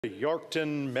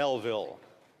Yorkton Melville.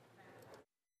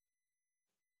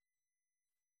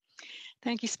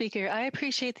 Thank you, Speaker. I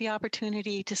appreciate the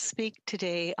opportunity to speak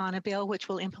today on a bill which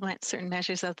will implement certain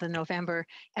measures of the November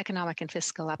economic and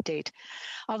fiscal update.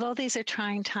 Although these are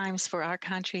trying times for our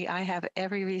country, I have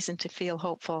every reason to feel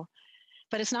hopeful.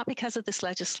 But it's not because of this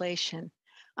legislation.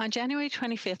 On January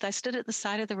 25th, I stood at the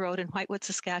side of the road in Whitewood,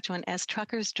 Saskatchewan, as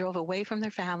truckers drove away from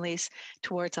their families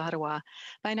towards Ottawa.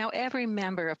 By now, every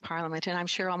member of Parliament, and I'm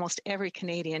sure almost every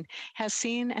Canadian, has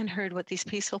seen and heard what these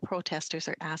peaceful protesters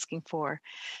are asking for.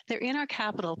 They're in our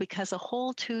capital because a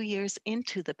whole 2 years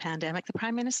into the pandemic, the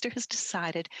Prime Minister has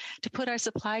decided to put our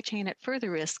supply chain at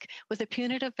further risk with a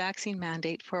punitive vaccine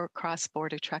mandate for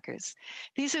cross-border truckers.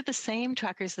 These are the same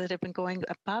truckers that have been going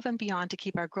above and beyond to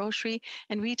keep our grocery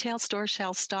and retail store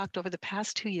shelves stocked over the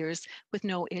past 2 years with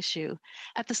no issue.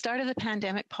 At the start of the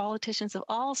pandemic, politicians of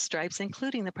all stripes,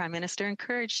 including the Prime Minister,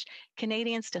 encouraged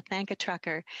Canadians to thank a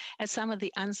trucker as some of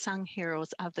the unsung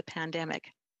heroes of the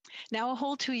pandemic. Now, a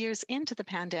whole 2 years into the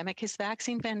pandemic, his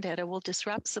vaccine vendetta will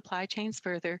disrupt supply chains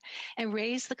further and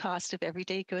raise the cost of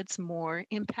everyday goods more,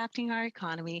 impacting our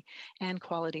economy and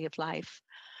quality of life.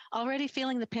 Already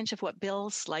feeling the pinch of what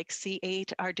bills like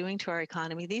C8 are doing to our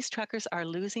economy, these truckers are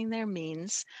losing their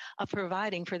means of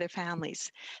providing for their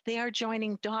families. They are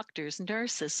joining doctors,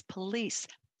 nurses, police,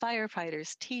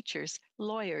 firefighters, teachers,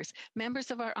 lawyers,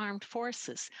 members of our armed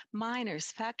forces, miners,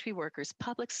 factory workers,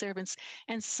 public servants,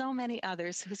 and so many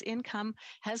others whose income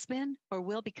has been or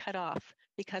will be cut off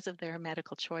because of their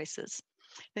medical choices.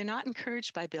 They're not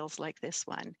encouraged by bills like this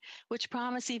one, which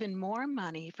promise even more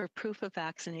money for proof of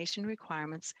vaccination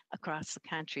requirements across the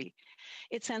country.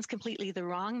 It sends completely the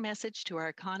wrong message to our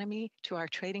economy, to our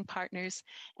trading partners,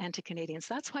 and to Canadians.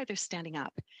 That's why they're standing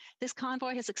up. This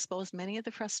convoy has exposed many of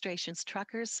the frustrations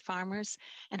truckers, farmers,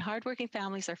 and hardworking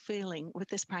families are feeling with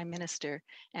this Prime Minister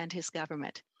and his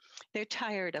government. They're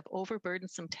tired of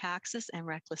overburdensome taxes and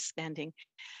reckless spending.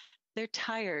 They're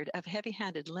tired of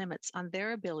heavy-handed limits on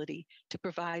their ability to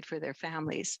provide for their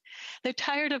families. They're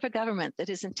tired of a government that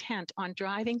is intent on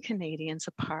driving Canadians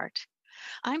apart.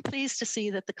 I'm pleased to see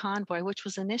that the convoy, which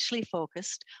was initially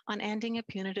focused on ending a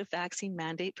punitive vaccine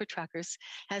mandate for truckers,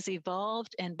 has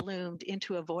evolved and bloomed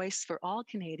into a voice for all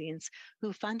Canadians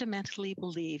who fundamentally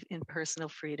believe in personal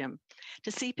freedom.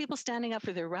 To see people standing up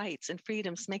for their rights and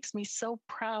freedoms makes me so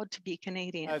proud to be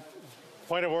Canadian.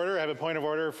 Point of order. I have a point of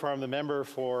order from the member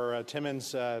for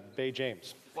Timmins Bay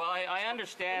James. Well, I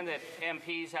understand that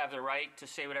MPs have the right to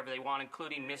say whatever they want,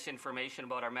 including misinformation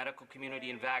about our medical community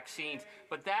and vaccines,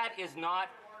 but that is not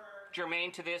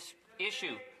germane to this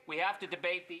issue. We have to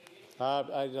debate the...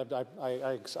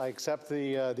 I accept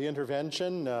the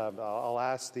intervention. I'll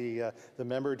ask the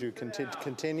member to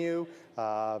continue,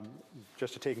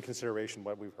 just to take in consideration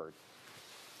what we've heard.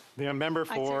 The member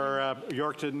for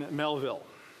Yorkton Melville.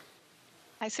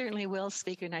 I certainly will,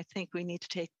 Speaker, and I think we need to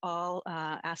take all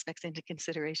aspects into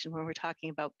consideration when we're talking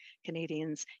about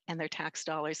Canadians and their tax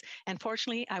dollars. And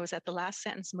fortunately, I was at the last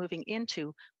sentence moving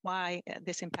into why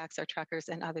this impacts our truckers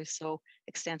and others so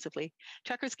extensively.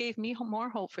 Truckers gave me more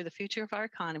hope for the future of our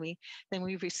economy than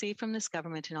we've received from this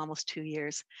government in almost 2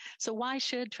 years. So why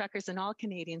should truckers and all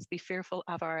Canadians be fearful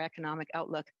of our economic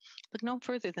outlook? Look no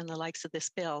further than the likes of this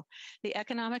bill. The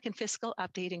economic and fiscal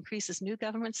update increases new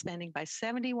government spending by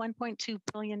 $71.2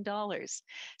 billion.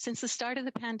 Since the start of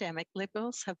the pandemic,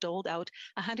 Liberals have doled out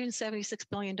 $176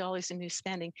 billion in new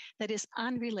spending that is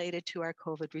unrelated to our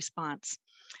COVID response.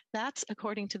 That's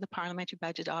according to the Parliamentary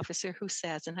Budget Officer, who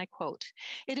says, and I quote,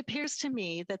 "It appears to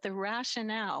me that the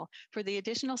rationale for the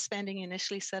additional spending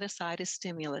initially set aside as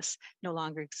stimulus no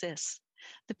longer exists.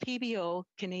 The PBO,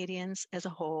 Canadians as a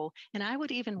whole, and I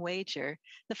would even wager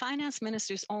the Finance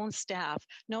Minister's own staff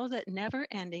know that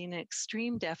never-ending and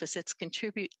extreme deficits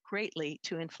contribute greatly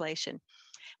to inflation.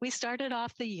 We started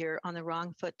off the year on the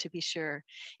wrong foot, to be sure.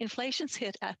 Inflation's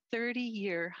hit a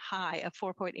 30-year high of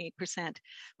 4.8%.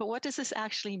 But what does this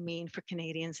actually mean for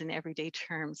Canadians in everyday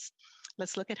terms?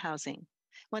 Let's look at housing.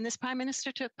 When this Prime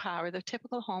Minister took power, the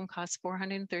typical home cost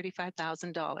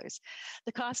 $435,000.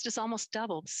 The cost has almost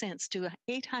doubled since to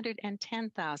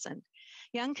 $810,000.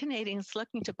 Young Canadians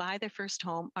looking to buy their first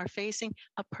home are facing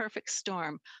a perfect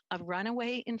storm of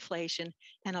runaway inflation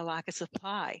and a lack of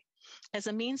supply. As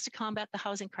a means to combat the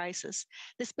housing crisis,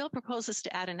 this bill proposes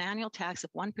to add an annual tax of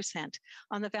 1%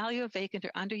 on the value of vacant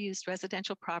or underused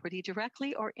residential property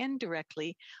directly or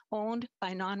indirectly owned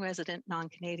by non-resident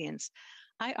non-Canadians.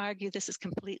 I argue this is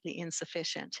completely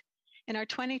insufficient. In our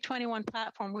 2021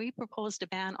 platform, we proposed a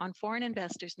ban on foreign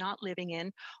investors not living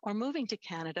in or moving to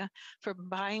Canada for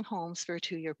buying homes for a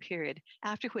 2-year period,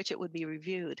 after which it would be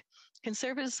reviewed.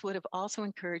 Conservatives would have also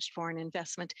encouraged foreign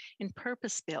investment in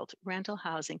purpose-built rental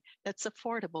housing that's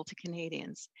affordable to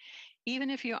Canadians. Even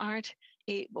if you aren't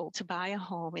able to buy a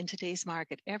home in today's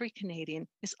market, every Canadian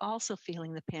is also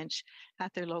feeling the pinch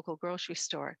at their local grocery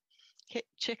store.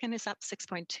 Chicken is up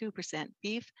 6.2%,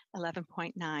 beef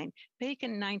 11.9%,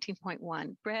 bacon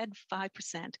 19.1%, bread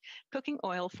 5%, cooking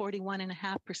oil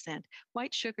 41.5%,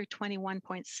 white sugar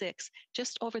 21.6%,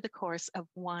 just over the course of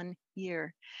 1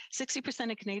 year.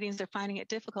 60% of Canadians are finding it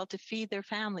difficult to feed their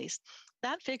families.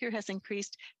 That figure has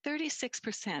increased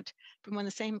 36% from when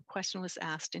the same question was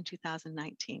asked in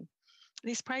 2019.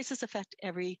 These prices affect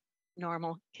every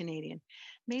normal Canadian,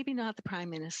 maybe not the Prime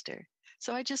Minister.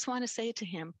 So I just want to say to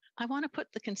him, I want to put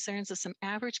the concerns of some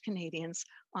average Canadians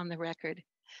on the record.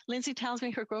 Lindsay tells me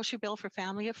her grocery bill for a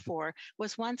family of 4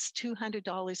 was once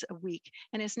 $200 a week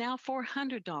and is now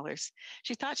 $400.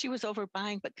 She thought she was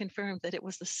overbuying, but confirmed that it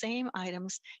was the same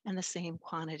items and the same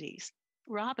quantities.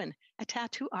 Robin, a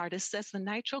tattoo artist, says the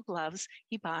nitrile gloves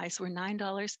he buys were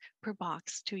 $9 per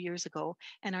box 2 years ago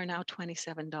and are now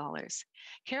 $27.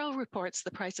 Carol reports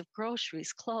the price of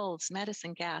groceries, clothes,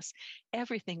 medicine, gas,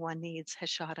 everything one needs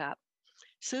has shot up.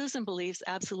 Susan believes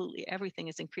absolutely everything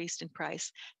has increased in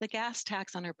price. The gas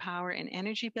tax on her power and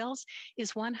energy bills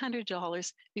is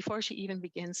 $100 before she even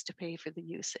begins to pay for the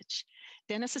usage.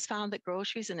 Dennis has found that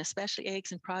groceries and especially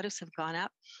eggs and produce have gone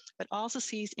up, but also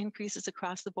sees increases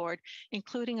across the board,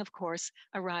 including, of course,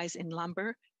 a rise in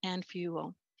lumber and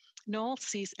fuel. Noel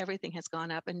sees everything has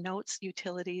gone up and notes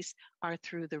utilities are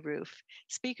through the roof.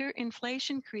 Speaker,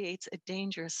 inflation creates a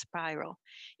dangerous spiral.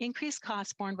 Increased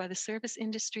costs borne by the service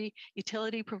industry,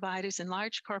 utility providers, and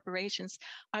large corporations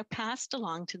are passed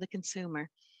along to the consumer.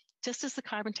 Just as the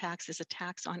carbon tax is a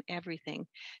tax on everything,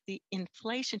 the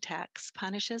inflation tax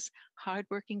punishes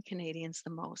hardworking Canadians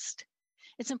the most.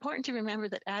 It's important to remember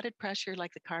that added pressure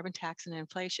like the carbon tax and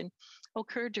inflation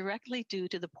occurred directly due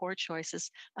to the poor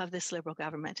choices of this Liberal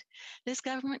government. This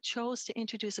government chose to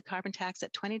introduce a carbon tax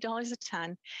at $20 a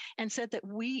ton and said that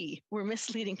we were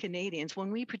misleading Canadians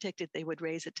when we predicted they would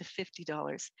raise it to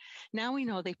 $50. Now we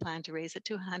know they plan to raise it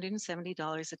to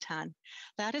 $170 a ton.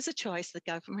 That is a choice the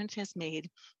government has made,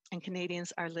 and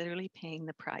Canadians are literally paying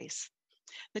the price.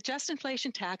 The just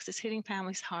inflation tax is hitting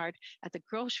families hard at the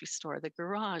grocery store, the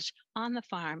garage, on the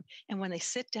farm, and when they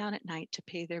sit down at night to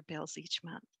pay their bills each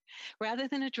month. Rather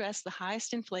than address the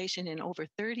highest inflation in over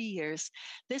 30 years,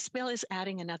 this bill is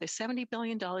adding another $70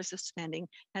 billion of spending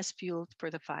as fuel for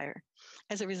the fire.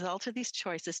 As a result of these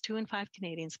choices, 2 in 5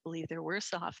 Canadians believe they're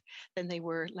worse off than they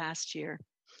were last year.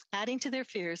 Adding to their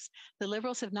fears, the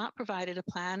Liberals have not provided a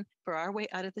plan for our way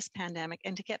out of this pandemic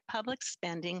and to get public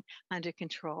spending under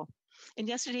control. In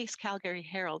yesterday's Calgary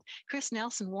Herald, Chris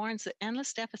Nelson warns that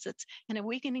endless deficits and a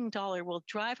weakening dollar will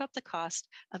drive up the cost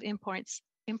of imports,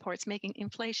 making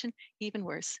inflation even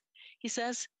worse. He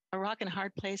says a rock and a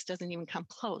hard place doesn't even come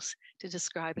close to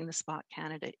describing the spot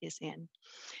Canada is in.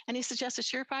 And he suggests a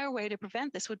surefire way to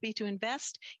prevent this would be to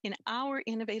invest in our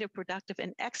innovative, productive,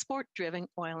 and export-driven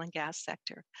oil and gas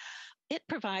sector. It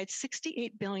provides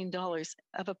 $68 billion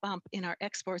of a bump in our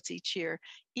exports each year.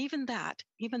 Even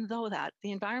though the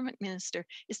Environment Minister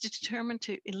is determined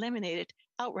to eliminate it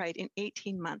outright in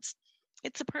 18 months.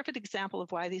 It's a perfect example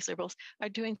of why these Liberals are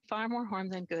doing far more harm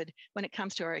than good when it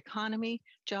comes to our economy,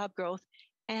 job growth,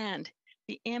 and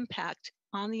the impact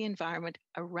on the environment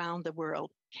around the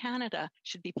world. Canada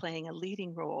should be playing a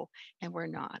leading role, and we're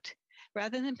not.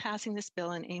 Rather than passing this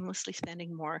bill and aimlessly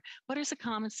spending more, what are some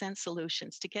common sense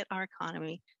solutions to get our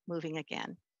economy moving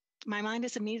again? My mind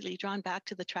is immediately drawn back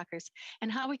to the truckers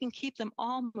and how we can keep them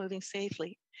all moving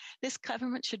safely. This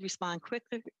government should respond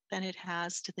quicker than it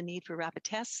has to the need for rapid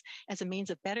tests as a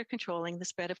means of better controlling the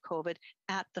spread of COVID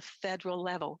at the federal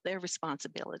level, their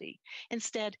responsibility.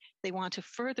 Instead, they want to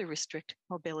further restrict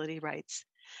mobility rights.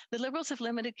 The Liberals have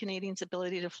limited Canadians'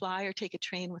 ability to fly or take a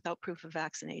train without proof of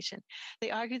vaccination. They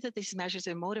argue that these measures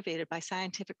are motivated by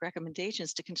scientific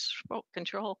recommendations to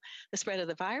control the spread of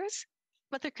the virus,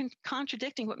 but they're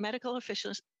contradicting what medical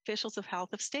officials of health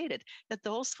have stated, that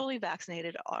those fully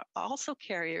vaccinated are also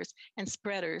carriers and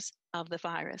spreaders of the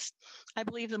virus. I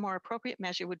believe the more appropriate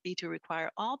measure would be to require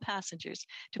all passengers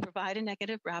to provide a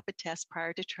negative rapid test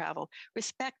prior to travel,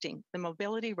 respecting the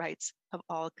mobility rights of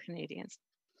all Canadians.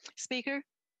 Speaker,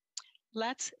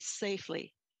 let's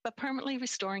safely but permanently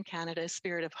restore in Canada a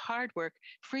spirit of hard work,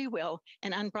 free will,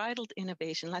 and unbridled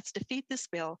innovation. Let's defeat this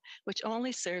bill, which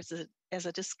only serves as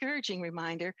a discouraging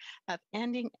reminder of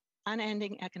ending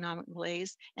unending economic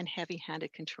malaise, and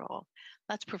heavy-handed control.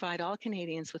 Let's provide all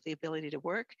Canadians with the ability to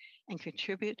work and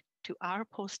contribute to our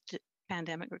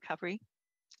post-pandemic recovery,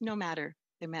 no matter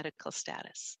their medical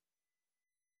status.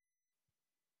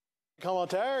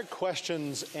 Commentaire,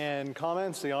 questions and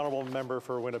comments. The Honourable Member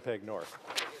for Winnipeg North.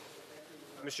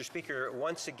 Mr. Speaker,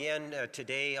 once again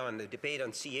today on the debate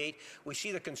on C8, we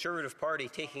see the Conservative Party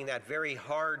taking that very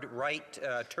hard right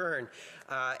turn.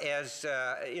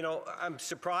 I'm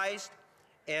surprised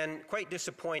and quite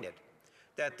disappointed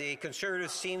that the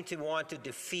Conservatives seem to want to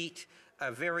defeat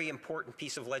a very important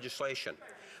piece of legislation.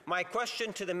 My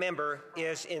question to the member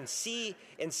is, in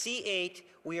C8,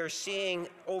 we are seeing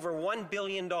over $1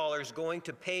 billion going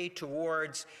to pay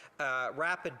towards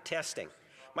rapid testing.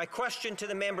 My question to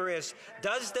the member is,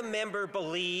 does the member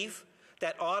believe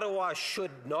that Ottawa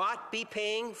should not be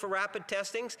paying for rapid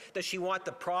testings? Does she want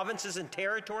the provinces and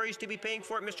territories to be paying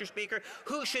for it, Mr. Speaker?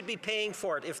 Who should be paying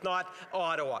for it, if not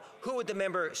Ottawa? Who would the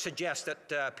member suggest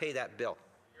that pay that bill?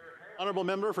 Honourable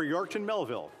Member for Yorkton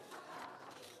Melville.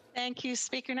 Thank you,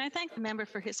 Speaker, and I thank the member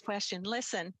for his question.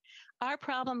 Listen, our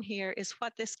problem here is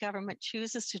what this government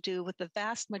chooses to do with the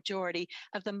vast majority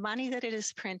of the money that it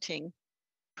is printing,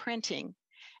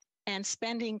 and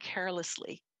spending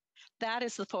carelessly. That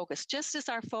is the focus. Just as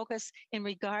our focus in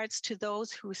regards to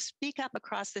those who speak up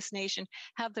across this nation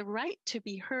have the right to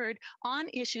be heard on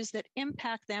issues that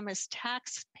impact them as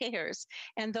taxpayers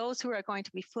and those who are going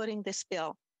to be footing this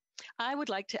bill. I would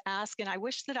like to ask, and I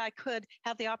wish that I could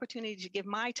have the opportunity to give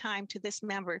my time to this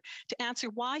member to answer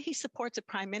why he supports a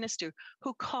prime minister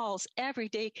who calls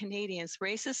everyday Canadians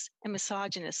racist and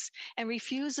misogynist and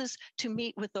refuses to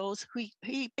meet with those who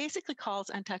he basically calls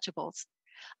untouchables.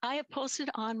 I have posted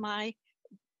on my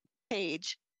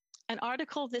page an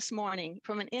article this morning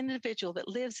from an individual that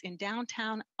lives in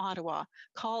downtown Ottawa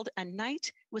called A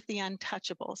Night with the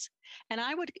Untouchables. And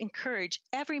I would encourage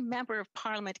every member of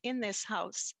Parliament in this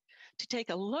House to take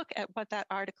a look at what that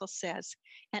article says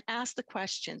and ask the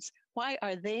questions. Why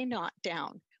are they not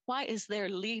down? Why is their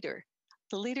leader,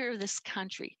 the leader of this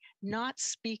country, not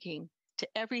speaking to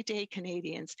everyday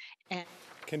Canadians? And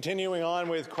continuing on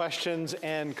with questions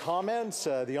and comments,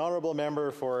 the Honourable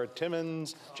Member for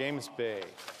Timmins, James Bay.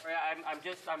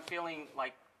 I'm feeling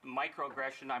like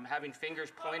microaggression. I'm having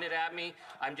fingers pointed at me.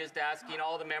 I'm just asking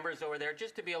all the members over there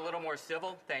just to be a little more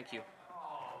civil. Thank you.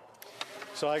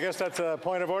 So I guess that's a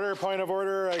point of order. Point of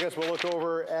order. I guess we'll look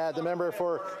over at the member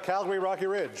for Calgary Rocky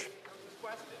Ridge. Speaker,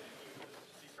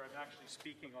 I'm actually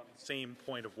speaking on the same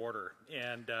point of order,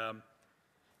 and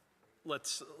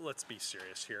let's be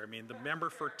serious here. I mean, the member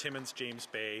for Timmins, James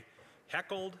Bay,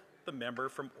 heckled the member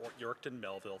from Yorkton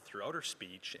Melville throughout her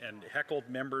speech, and heckled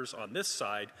members on this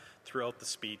side throughout the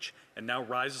speech, and now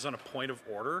rises on a point of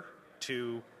order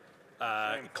to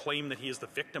claim that he is the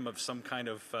victim of some kind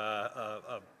of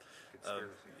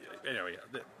anyway,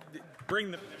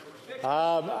 bring the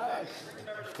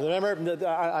member.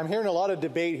 I'm hearing a lot of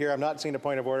debate here. I'm not seeing a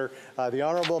point of order. The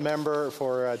Honourable Member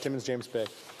for Timmins, James Bay.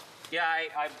 Yeah,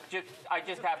 I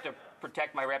just have to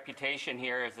protect my reputation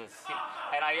here and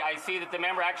I see that the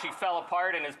member actually fell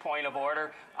apart in his point of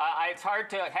order. It's hard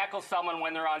to heckle someone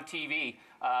when they're on TV.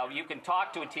 You can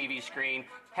talk to a TV screen.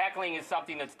 Heckling is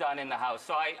something that's done in the House.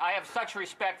 So I have such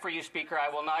respect for you, Speaker. I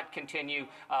will not continue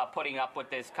putting up with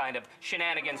this kind of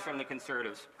shenanigans from the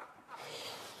Conservatives.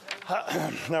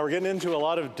 Now we're getting into a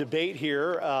lot of debate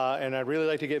here, and I'd really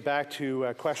like to get back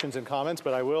to questions and comments,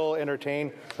 but I will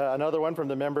entertain another one from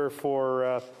the member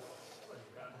for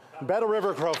Battle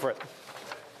River Crowfoot.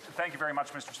 Thank you very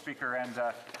much, Mr. Speaker, and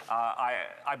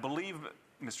I believe,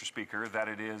 Mr. Speaker, that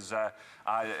it is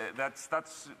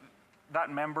that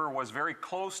member was very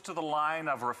close to the line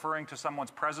of referring to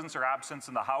someone's presence or absence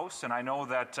in the House, and I know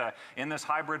that in this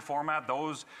hybrid format,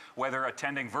 those, whether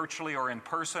attending virtually or in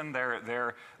person,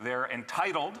 they're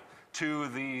entitled to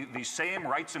the same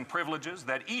rights and privileges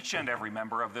that each and every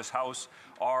member of this House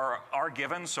are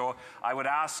given. So I would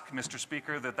ask, Mr.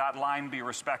 Speaker, that line be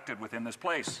respected within this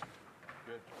place.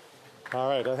 All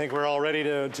right, I think we're all ready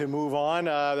to move on.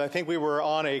 I think we were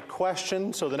on a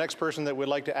question, so the next person that would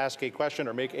like to ask a question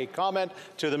or make a comment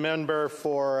to the member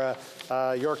for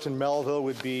Yorkton Melville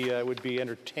would be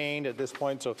entertained at this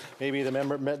point. So maybe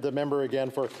the member again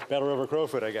for Battle River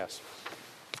Crowfoot, I guess.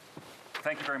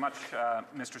 Thank you very much,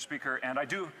 Mr. Speaker. And I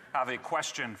do have a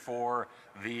question for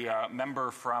the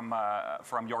member from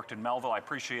Yorkton Melville. I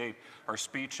appreciate her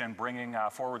speech and bringing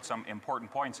forward some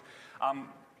important points.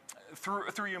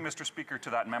 Through you, Mr. Speaker, to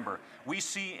that member, we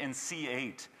see in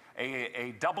C8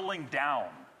 a doubling down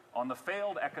on the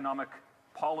failed economic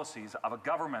policies of a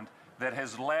government that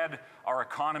has led our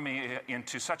economy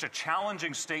into such a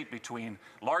challenging state between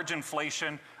large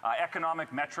inflation,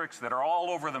 economic metrics that are all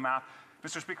over the map.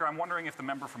 Mr. Speaker, I'm wondering if the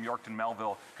member from Yorkton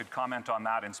Melville could comment on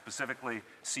that and specifically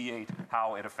C8,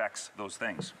 how it affects those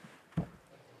things.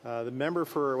 The member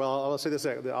for, well, I'll say this,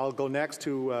 I'll go next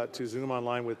to Zoom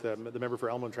online with the member for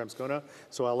Elmwood-Tramscona,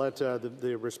 so I'll let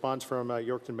the response from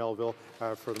Yorkton Melville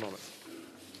for the moment.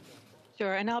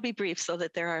 Sure, and I'll be brief so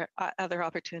that there are other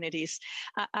opportunities.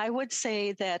 I would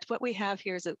say that what we have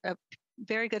here is a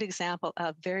very good example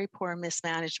of very poor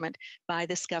mismanagement by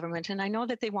this government. And I know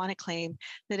that they want to claim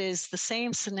that it is the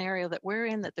same scenario that we're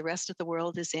in, that the rest of the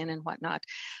world is in and whatnot.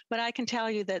 But I can tell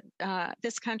you that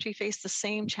this country faced the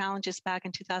same challenges back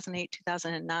in 2008,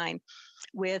 2009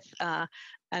 with a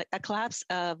collapse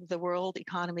of the world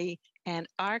economy, and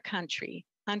our country,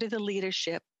 under the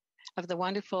leadership of the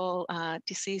wonderful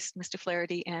deceased Mr.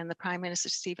 Flaherty and the Prime Minister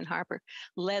Stephen Harper,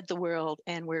 led the world,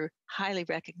 and were highly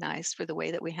recognized for the way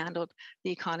that we handled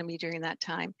the economy during that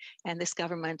time. And this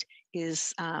government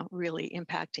is really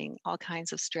impacting all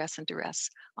kinds of stress and duress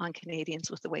on Canadians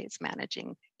with the way it's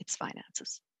managing its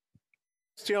finances.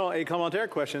 Still, a commentaire,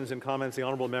 questions and comments. The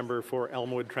honourable member for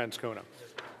Elmwood-Tramscona.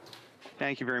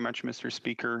 Thank you very much, Mr.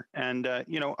 Speaker. And,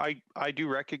 I do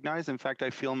recognize, in fact, I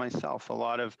feel myself a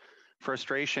lot of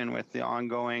frustration with the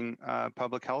ongoing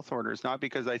public health orders, not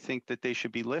because I think that they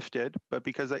should be lifted, but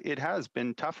because it has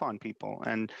been tough on people.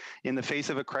 And in the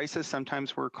face of a crisis,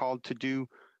 sometimes we're called to do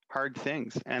hard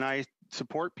things. And I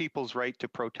support people's right to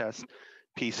protest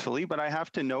peacefully, but I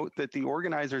have to note that the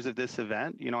organizers of this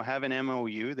event, have an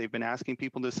MOU they've been asking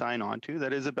people to sign on to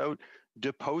that is about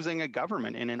deposing a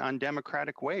government in an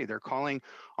undemocratic way. They're calling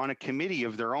on a committee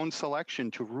of their own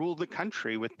selection to rule the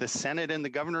country with the Senate and the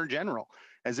Governor General,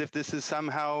 as if this is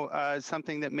somehow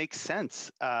something that makes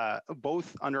sense,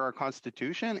 both under our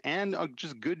Constitution and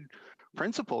just good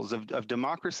principles of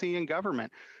democracy and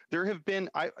government. There have been,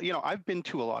 I've been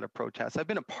to a lot of protests. I've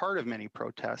been a part of many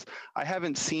protests. I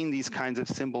haven't seen these kinds of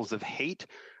symbols of hate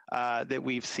that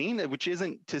we've seen, which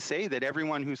isn't to say that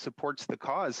everyone who supports the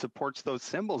cause supports those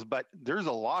symbols, but there's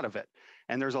a lot of it.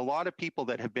 And there's a lot of people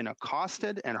that have been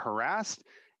accosted and harassed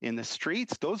in the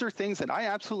streets. Those are things that I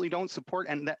absolutely don't support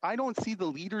and that I don't see the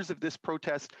leaders of this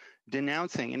protest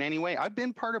denouncing in any way. I've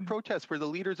been part of protests where the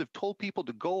leaders have told people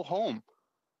to go home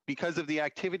because of the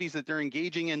activities that they're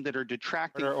engaging in that are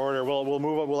detracting. Order. We'll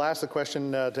move on. We'll ask the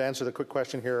question to answer the quick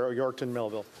question here, Yorkton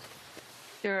Melville.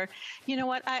 Sure. You know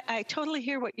what? I totally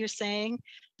hear what you're saying.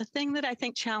 The thing that I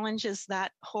think challenges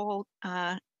that whole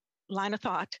line of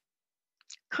thought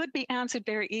could be answered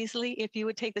very easily if you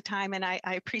would take the time, and I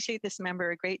appreciate this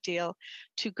member a great deal,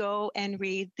 to go and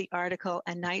read the article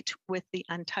A Night with the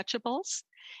Untouchables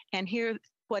and hear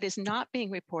what is not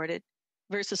being reported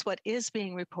versus what is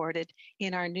being reported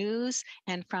in our news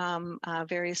and from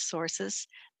various sources.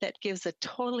 That gives a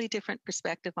totally different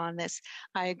perspective on this.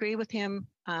 I agree with him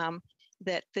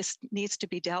that this needs to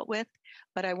be dealt with,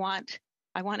 but I want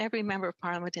every member of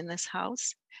Parliament in this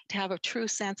House to have a true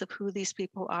sense of who these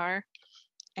people are.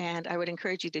 And I would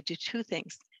encourage you to do two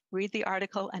things. Read the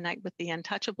article A Night with the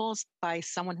Untouchables by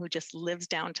someone who just lives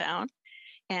downtown.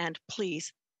 And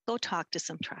please go talk to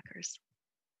some truckers.